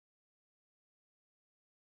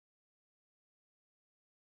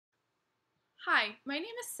Hi, my name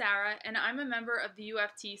is Sarah and I'm a member of the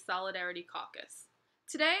UFT Solidarity Caucus.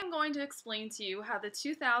 Today I'm going to explain to you how the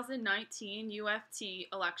 2019 UFT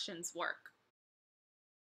elections work.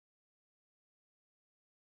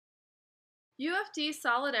 UFT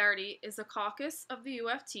Solidarity is a caucus of the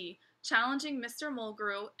UFT challenging Mr.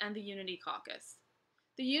 Mulgrew and the Unity Caucus.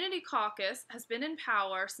 The Unity Caucus has been in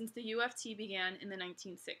power since the UFT began in the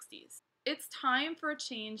 1960s. It's time for a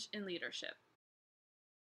change in leadership.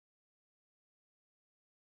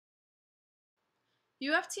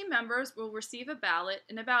 UFT members will receive a ballot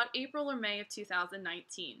in about April or May of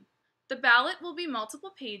 2019. The ballot will be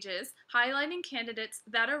multiple pages highlighting candidates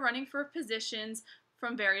that are running for positions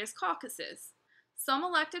from various caucuses. Some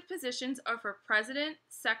elected positions are for president,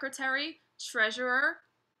 secretary, treasurer,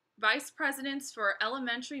 vice presidents for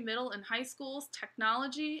elementary, middle, and high schools,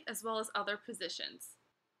 technology, as well as other positions.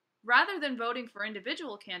 Rather than voting for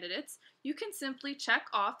individual candidates, you can simply check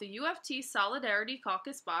off the UFT Solidarity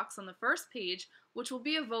Caucus box on the first page, which will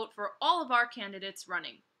be a vote for all of our candidates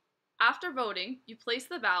running. After voting, you place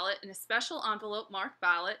the ballot in a special envelope marked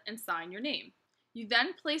ballot and sign your name. You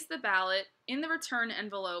then place the ballot in the return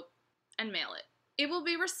envelope and mail it. It will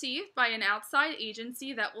be received by an outside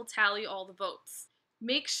agency that will tally all the votes.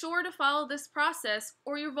 Make sure to follow this process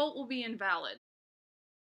or your vote will be invalid.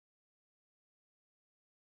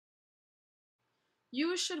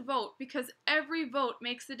 You should vote because every vote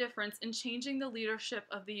makes a difference in changing the leadership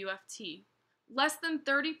of the UFT. Less than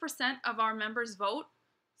 30% of our members vote,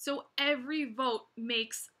 so every vote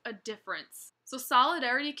makes a difference. So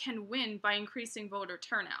Solidarity can win by increasing voter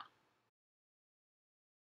turnout.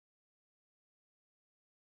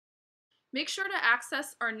 Make sure to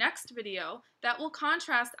access our next video that will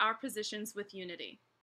contrast our positions with Unity.